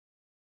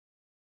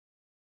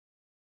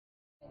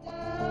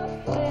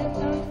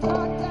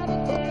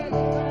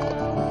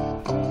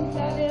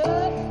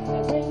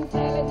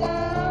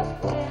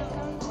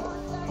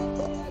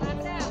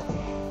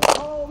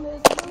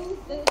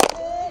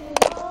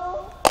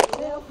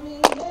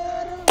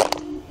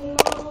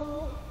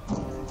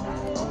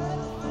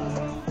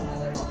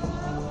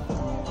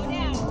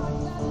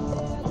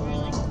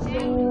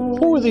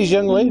Who are these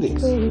young ladies?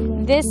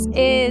 This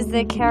is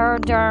the Cairo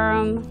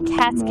Durham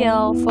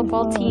Catskill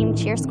football team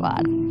cheer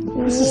squad.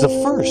 This is the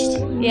first.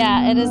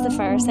 Yeah, it is the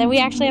first. And we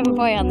actually have a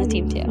boy on the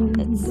team too.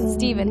 It's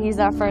Steven. He's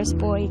our first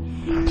boy.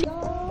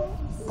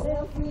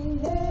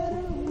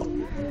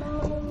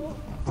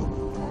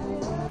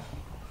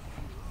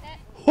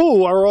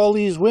 Who are all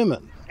these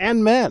women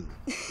and men?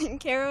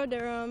 Cairo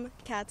Durham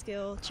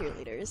Catskill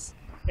cheerleaders.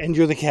 And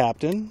you're the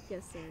captain?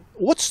 Yes, sir.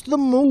 What's the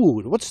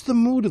mood? What's the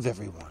mood of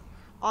everyone?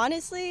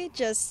 Honestly,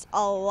 just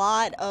a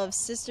lot of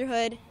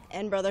sisterhood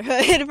and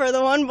brotherhood for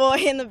the one boy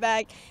in the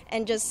back,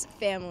 and just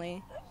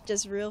family,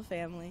 just real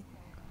family.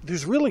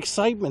 There's real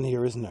excitement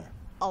here, isn't there?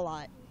 A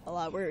lot.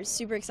 We're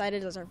super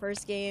excited. It was our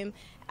first game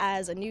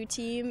as a new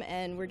team,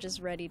 and we're just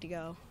ready to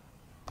go.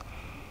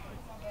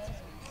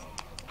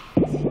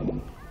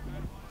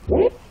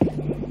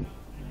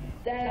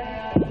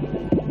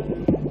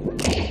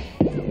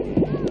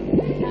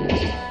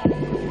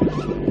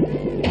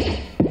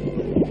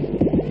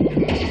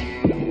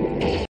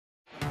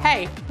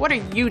 Hey, what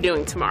are you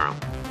doing tomorrow?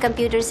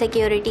 Computer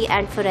security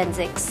and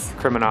forensics.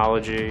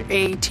 Criminology.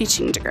 A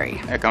teaching degree.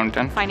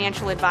 Accountant.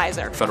 Financial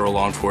advisor. Federal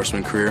law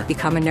enforcement career.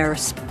 Become a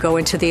nurse. Go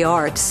into the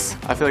arts.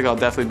 I feel like I'll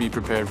definitely be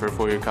prepared for a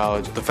four-year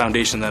college. The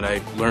foundation that I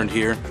learned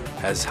here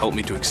has helped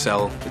me to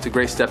excel. It's a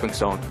great stepping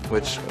stone,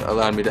 which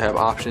allowed me to have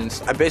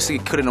options. I basically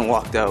couldn't have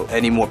walked out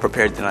any more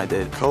prepared than I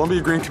did. Columbia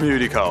Green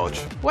Community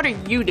College. What are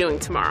you doing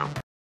tomorrow?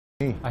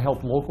 I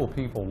help local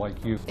people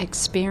like you.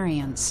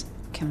 Experience.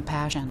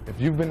 Compassion. If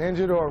you've been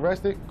injured or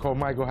arrested, call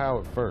Michael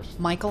Howard first.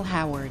 Michael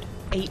Howard,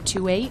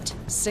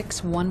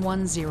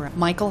 828-6110.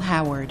 Michael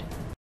Howard.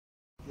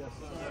 Yes,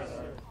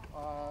 sir.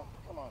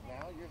 Come on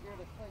now, you're here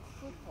to play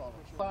football.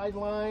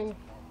 Sideline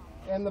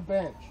and the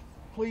bench.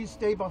 Please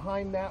stay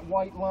behind that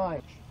white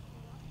line.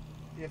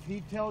 If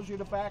he tells you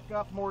to back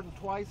up more than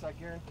twice, I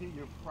guarantee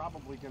you're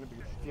probably going to be.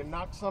 If you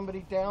knock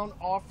somebody down,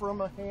 offer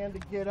them a hand to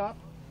get up.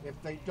 If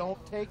they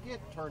don't take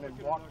it, turn and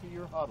walk to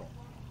your huddle.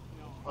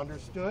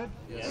 Understood?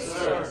 Yes,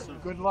 sir.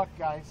 Good luck,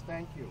 guys.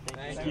 Thank you.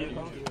 Thank you.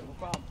 No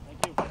problem.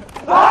 Thank you.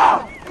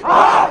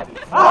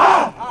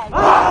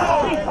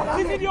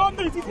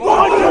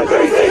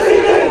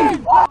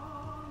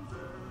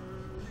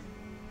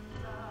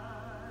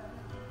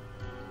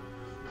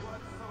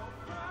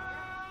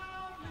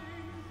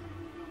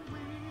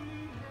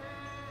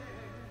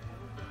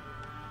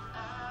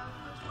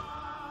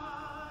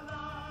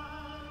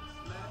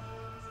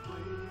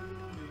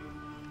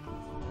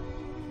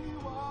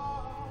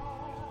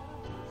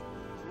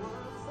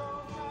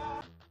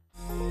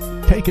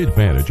 Take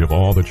advantage of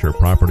all that your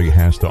property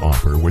has to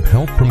offer with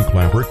help from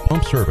Claverick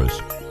Pump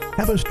Service.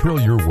 Have us drill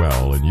your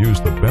well and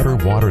use the better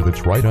water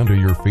that's right under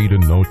your feet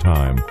in no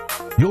time.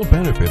 You'll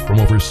benefit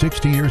from over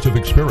 60 years of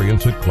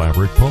experience at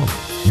Claverick Pump.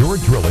 Your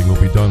drilling will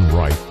be done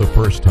right the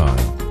first time.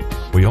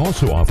 We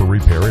also offer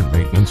repair and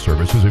maintenance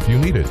services if you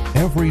need it.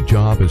 Every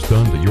job is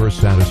done to your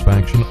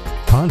satisfaction.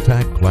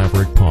 Contact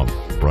Claverick Pump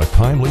for a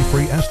timely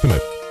free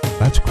estimate.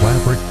 That's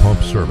Claverick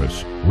Pump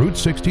Service, Route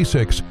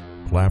 66,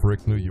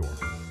 Claverick, New York.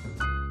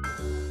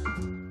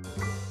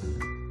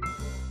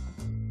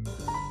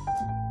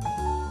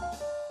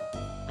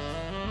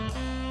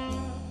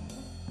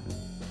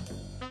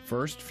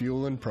 First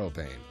Fuel and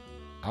Propane.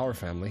 Our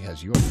family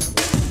has your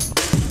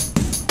family.